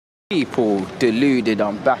People, deluded,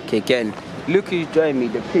 I'm back again. Look who's joined me,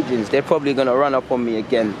 the pigeons. They're probably going to run up on me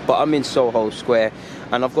again, but I'm in Soho Square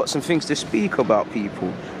and I've got some things to speak about, people.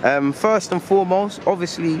 First and foremost,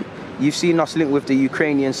 obviously you've seen us link with the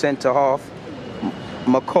Ukrainian centre half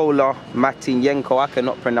Matviyenko. I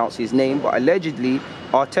cannot pronounce his name, but allegedly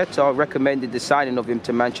Arteta recommended the signing of him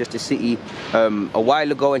to Manchester City a while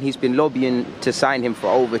ago, and he's been lobbying to sign him for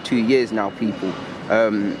over 2 years now, people.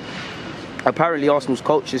 Apparently Arsenal's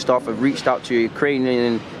coaching staff have reached out to a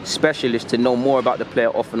Ukrainian specialist to know more about the player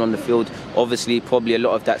off and on the field. Obviously, probably a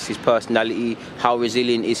lot of that's his personality, how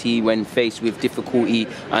resilient is he when faced with difficulty,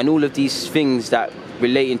 and all of these things that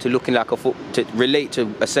relate to looking like relate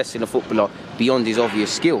to assessing a footballer beyond his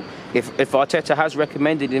obvious skill. If Arteta has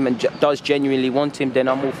recommended him and does genuinely want him, then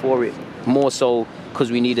I'm all for it. More so because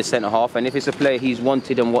we need a centre half, and if it's a player he's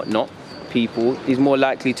wanted and whatnot, people, he's more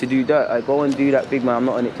likely to do that. I go and do that, big man. I'm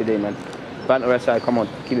not on it today, man. Banter aside, come on,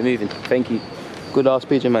 keep it moving. Thank you. Good ass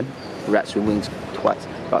pigeon, man. Rats with wings twice.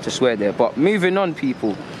 About to swear there. But moving on,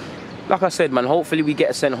 people. Like I said, man, hopefully we get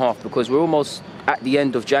a centre half, because we're almost at the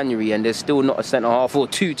end of January and there's still not a centre half or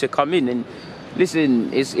two to come in. And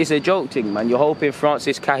listen, it's a joke thing, man. You're hoping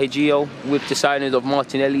Francis Cahigio, with the signing of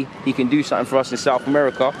Martinelli, he can do something for us in South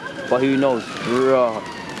America, but who knows?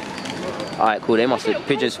 Alright, cool. They must have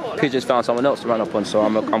pigeons found someone else to run up on, so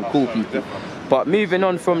I'm cool, people. But moving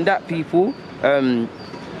on from that, people, in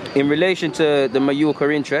relation to the Mallorca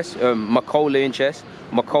interest,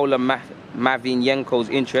 Matviyenko's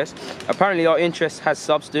interest, apparently our interest has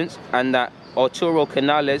substance, and that Arturo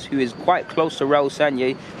Canales, who is quite close to Raul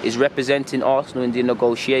Sanllehi, is representing Arsenal in the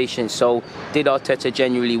negotiations. So did Arteta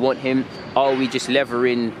genuinely want him? Are we just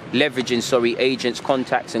leveraging agents,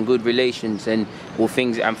 contacts and good relations and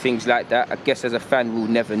things like that? I guess as a fan we'll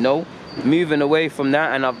never know. Moving away from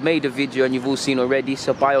that, and I've made a video and you've all seen already,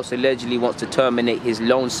 Ceballos allegedly wants to terminate his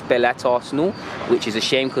loan spell at Arsenal, which is a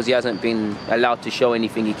shame because he hasn't been allowed to show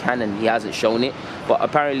anything he can, and he hasn't shown it. But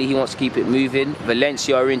apparently he wants to keep it moving.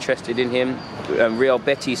 Valencia are interested in him, Real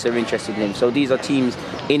Betis are interested in him. So these are teams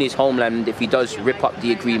in his homeland, if he does rip up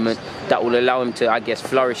the agreement, that will allow him to, I guess,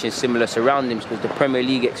 flourish in similar surroundings, because the Premier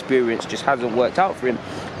League experience just hasn't worked out for him.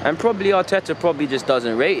 And probably Arteta probably just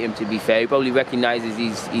doesn't rate him, to be fair. He probably recognises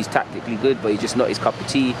he's tactically good, but he's just not his cup of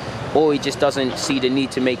tea, or he just doesn't see the need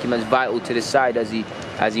to make him as vital to the side as he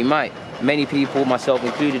might. Many people, myself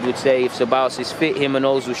included, would say if Ceballos is fit, him and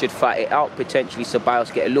Ozil should fight it out. Potentially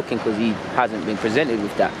Ceballos get a look in, because he hasn't been presented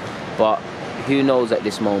with that. But who knows at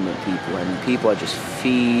this moment, people, and people are just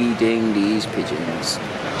feeding these pigeons.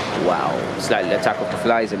 Wow, it's like the attack of the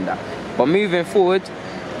flies and that. But moving forward,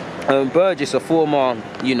 Burgess, a former,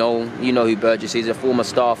 you know who Burgess is, a former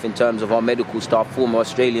staff in terms of our medical staff, former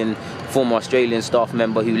Australian staff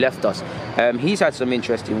member who left us. He's had some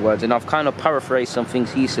interesting words, and I've kind of paraphrased some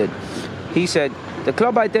things he said. He said, the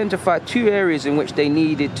club identified 2 areas in which they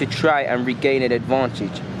needed to try and regain an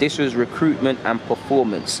advantage. This was recruitment and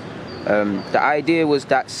performance. The idea was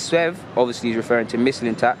that Svev, obviously he's referring to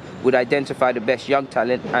Mislintat, would identify the best young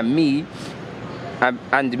talent, and me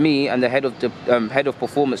and the head of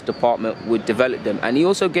performance department would develop them. And he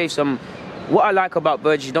also gave some, what I like about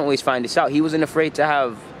Burgess, you don't always find this out, he wasn't afraid to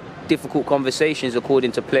have difficult conversations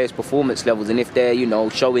according to players' performance levels and if they're,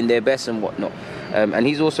 showing their best and whatnot. And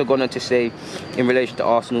he's also gone on to say, in relation to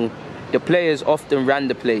Arsenal, the players often ran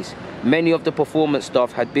the place. Many of the performance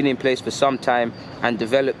staff had been in place for some time and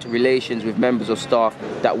developed relations with members of staff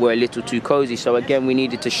that were a little too cosy. So again, we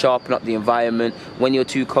needed to sharpen up the environment. When you're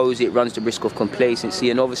too cosy, it runs the risk of complacency.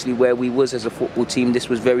 And obviously where we was as a football team, this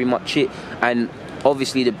was very much it. And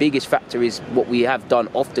obviously the biggest factor is what we have done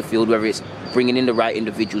off the field, whether it's bringing in the right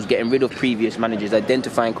individuals, getting rid of previous managers,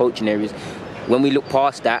 identifying coaching areas. When we look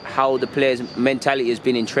past that, how the players' mentality has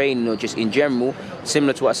been in training or just in general,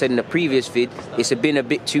 similar to what I said in the previous vid, it's been a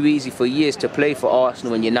bit too easy for years to play for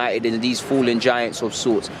Arsenal and United and these fallen giants of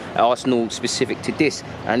sorts. Arsenal specific to this,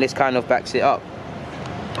 and this kind of backs it up.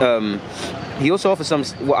 He also offers some,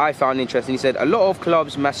 what I found interesting, he said, a lot of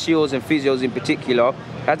clubs, masseurs and physios in particular,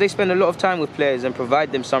 as they spend a lot of time with players and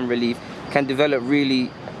provide them some relief, can develop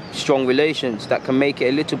really strong relations that can make it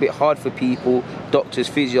a little bit hard for people, doctors,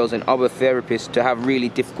 physios and other therapists, to have really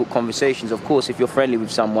difficult conversations. Of course, if you're friendly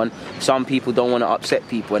with someone, some people don't want to upset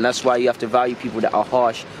people, and that's why you have to value people that are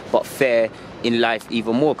harsh but fair in life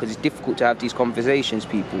even more, because it's difficult to have these conversations,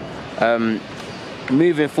 people.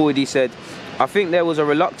 Moving forward, he said, I think there was a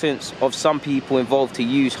reluctance of some people involved to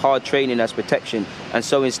use hard training as protection, and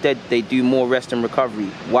so instead they do more rest and recovery.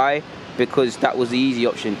 Why? Because that was the easy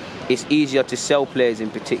option. It's easier to sell players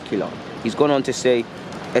in particular. He's gone on to say,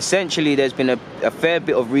 essentially there's been a fair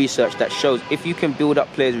bit of research that shows if you can build up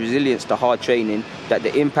players' resilience to hard training, that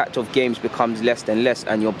the impact of games becomes less and less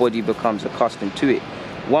and your body becomes accustomed to it.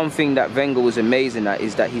 One thing that Wenger was amazing at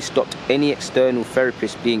is that he stopped any external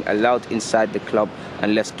therapist being allowed inside the club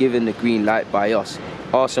unless given the green light by us.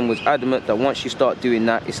 Arsene was adamant that once you start doing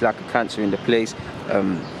that, it's like a cancer in the place.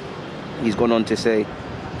 He's gone on to say,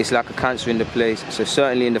 it's like a cancer in the place. So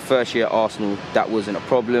certainly in the first year at Arsenal, that wasn't a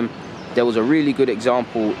problem. There was a really good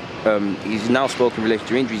example, he's now spoken in relation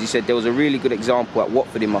to injuries. He said there was a really good example at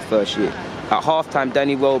Watford in my first year. At half-time,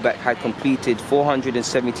 Danny Welbeck had completed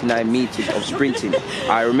 479 metres of sprinting.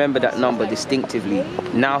 I remember that number distinctively.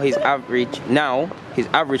 Now his average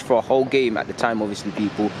for a whole game at the time, obviously,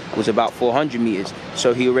 people, was about 400 metres.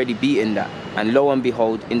 So he already beaten that. And lo and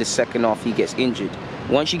behold, in the second half, he gets injured.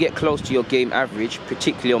 Once you get close to your game average,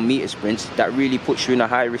 particularly on metre sprints, that really puts you in a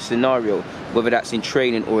high-risk scenario, whether that's in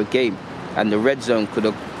training or a game. And the red zone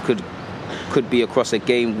could be across a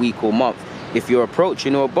game, week or month. If you're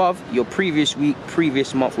approaching or above your previous week,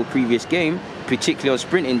 previous month or previous game, particularly on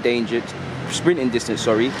sprinting distance,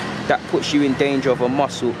 that puts you in danger of a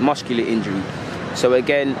muscular injury. So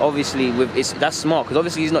again, obviously, that's smart, because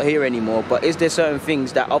obviously he's not here anymore, but is there certain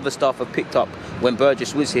things that other staff have picked up when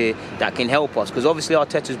Burgess was here that can help us? Because obviously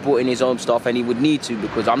Arteta's brought in his own staff and he would need to,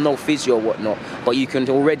 because I'm no physio or whatnot, but you can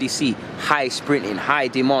already see high sprinting, high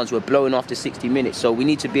demands. We're blowing after 60 minutes, so we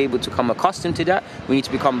need to be able to become accustomed to that. We need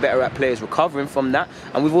to become better at players recovering from that,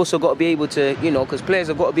 and we've also got to be able to, because players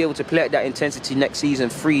have got to be able to play at that intensity next season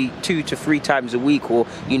 2 to 3 times a week, or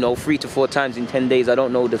 3 to 4 times in 10 days. I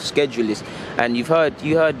don't know the schedule is. And you heard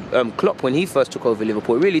Klopp when he first took over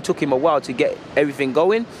Liverpool. It really took him a while to get everything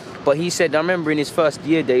going, but he said, I remember in his first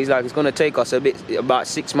year there, he's like, it's going to take us about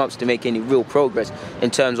 6 months to make any real progress in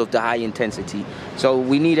terms of the high intensity. So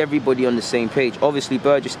we need everybody on the same page. Obviously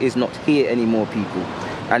Burgess is not here anymore, people.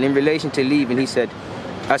 And in relation to leaving, he said,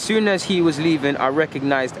 as soon as he was leaving, I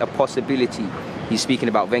recognised a possibility. He's speaking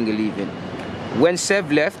about Wenger leaving. When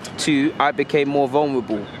Sev left too, I became more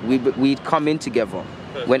vulnerable. We'd come in together.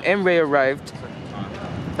 When Emre arrived,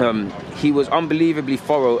 he was unbelievably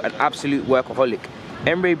thorough, an absolute workaholic.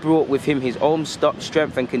 Emre brought with him his own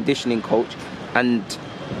strength and conditioning coach, and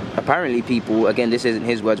apparently people, again this isn't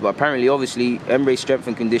his words, but apparently obviously Emre's strength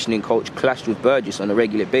and conditioning coach clashed with Burgess on a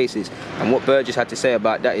regular basis. And what Burgess had to say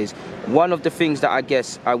about that is, one of the things that I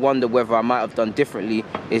guess I wonder whether I might have done differently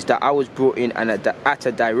is that I was brought in and at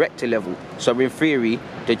a director level. So in theory,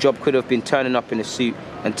 the job could have been turning up in a suit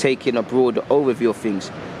and taking a broader overview of things.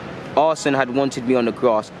 Arsene had wanted me on the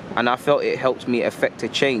grass, and I felt it helped me effect a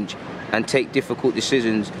change and take difficult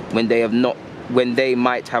decisions when they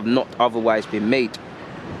might have not otherwise been made.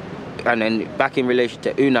 And then back in relation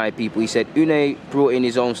to Unai, people, he said Unai brought in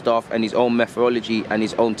his own staff and his own methodology and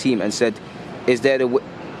his own team and said,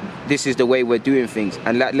 this is the way we're doing things.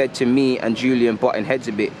 And that led to me and Julian butting heads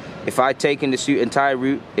a bit. If I'd taken the suit and tie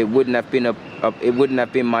route, it wouldn't have been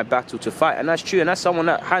my battle to fight. And that's true. And that's someone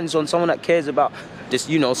that hands-on, someone that cares about just,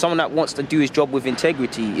 someone that wants to do his job with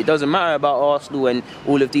integrity. It doesn't matter about Arsenal and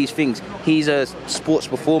all of these things. He's a sports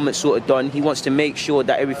performance sort of done. He wants to make sure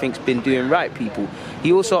that everything's been doing right, people.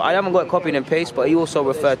 He also, I haven't got copied and paste, but he also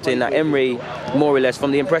referred to in that Emre, more or less,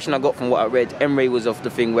 from the impression I got from what I read, Emre was of the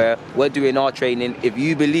thing where we're doing our training. If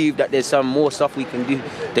you believe that there's some more stuff we can do,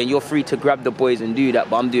 then you're free to grab the boys and do that,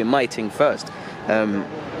 but I'm doing my thing first. And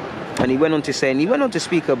he went on to say, and he went on to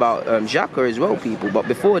speak about Xhaka as well, people. But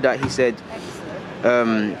before that, he said,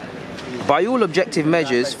 by all objective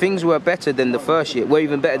measures, things were better than the first year, were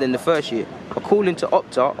even better than the first year. According to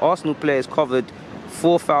Opta, Arsenal players covered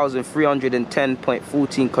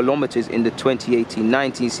 4,310.14 kilometres in the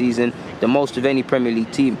 2018-19 season, the most of any Premier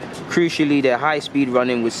League team. Crucially, their high-speed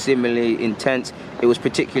running was similarly intense. It was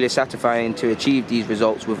particularly satisfying to achieve these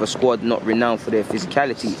results with a squad not renowned for their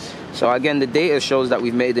physicality. So again, the data shows that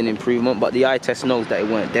we've made an improvement, but the eye test knows that it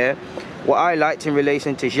weren't there. What I liked in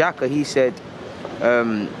relation to Xhaka, he said,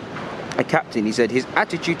 a captain, he said, his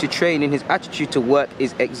attitude to training, his attitude to work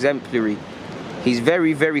is exemplary. He's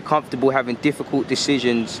very, very comfortable having difficult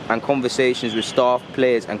decisions and conversations with staff,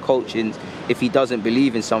 players and coaches. If he doesn't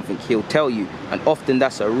believe in something, he'll tell you. And often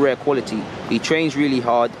that's a rare quality. He trains really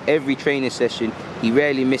hard every training session. He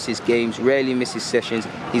rarely misses games, rarely misses sessions.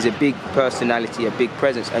 He's a big personality, a big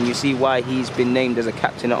presence. And you see why he's been named as a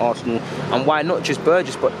captain at Arsenal. And why not just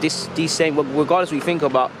Burgess, but these same, regardless what you think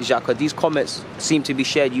about Xhaka, these comments seem to be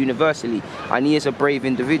shared universally. And he is a brave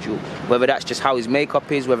individual. Whether that's just how his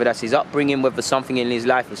makeup is, whether that's his upbringing, whether something in his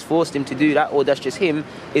life has forced him to do that, or that's just him,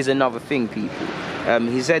 is another thing, people.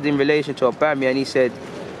 He said in relation to Aubameyang, he said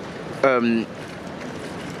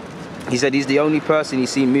he's the only person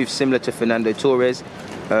he's seen move similar to Fernando Torres.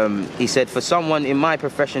 He said, for someone in my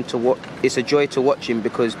profession to watch, it's a joy to watch him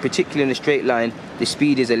because particularly in a straight line, the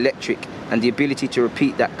speed is electric and the ability to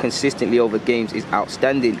repeat that consistently over games is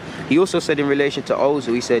outstanding. He also said in relation to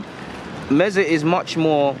Ozil, he said, Meza is much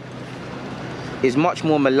more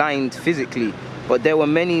maligned physically, but there were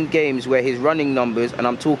many games where his running numbers, and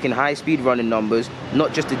I'm talking high-speed running numbers,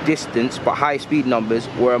 not just the distance, but high-speed numbers,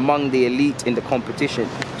 were among the elite in the competition.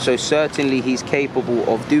 So certainly he's capable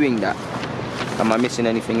of doing that. Am I missing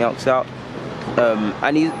anything else out?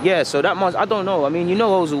 And so that must, I don't know. I mean, you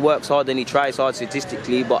know, Ozil works hard and he tries hard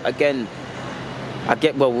statistically, but again,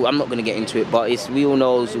 well, I'm not going to get into it, but we all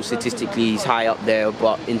know Ozil statistically he's high up there,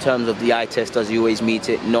 but in terms of the eye test, does he always meet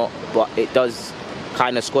it? Not, but it does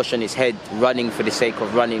kind of squash on his head running for the sake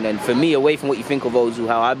of running. And for me, away from what you think of Ozil,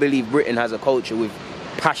 how I believe Britain has a culture with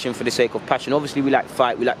passion for the sake of passion. Obviously, we like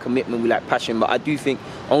fight, we like commitment, we like passion, but I do think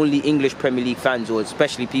only English Premier League fans, or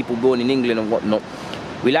especially people born in England and whatnot,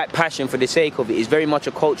 we like passion for the sake of it. It's very much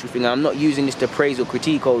a cultural thing. I'm not using this to praise or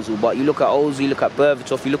critique Ozil, but you look at Ozil, you look at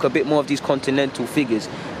Berbatov, you look at a bit more of these continental figures,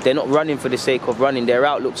 they're not running for the sake of running. Their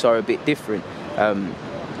outlooks are a bit different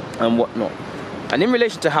and whatnot. And in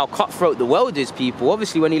relation to how cutthroat the world is, people,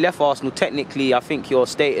 obviously when he left Arsenal, technically I think your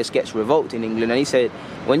status gets revoked in England. And he said,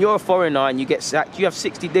 when you're a foreigner and you get sacked, you have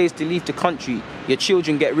 60 days to leave the country. Your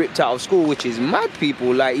children get ripped out of school, which is mad,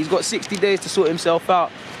 people. Like, he's got 60 days to sort himself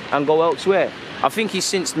out and go elsewhere. I think he's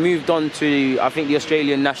since moved on to, I think, the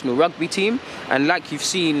Australian national rugby team. And like you've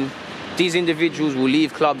seen, these individuals will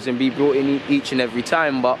leave clubs and be brought in each and every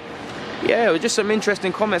time. But yeah, it was just some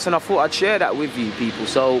interesting comments, and I thought I'd share that with you, people.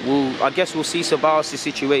 So I guess we'll see Ceballos'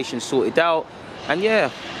 situation sorted out, and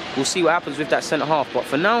yeah, we'll see what happens with that centre half. But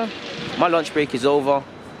for now, my lunch break is over.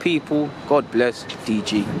 People, God bless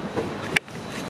DG.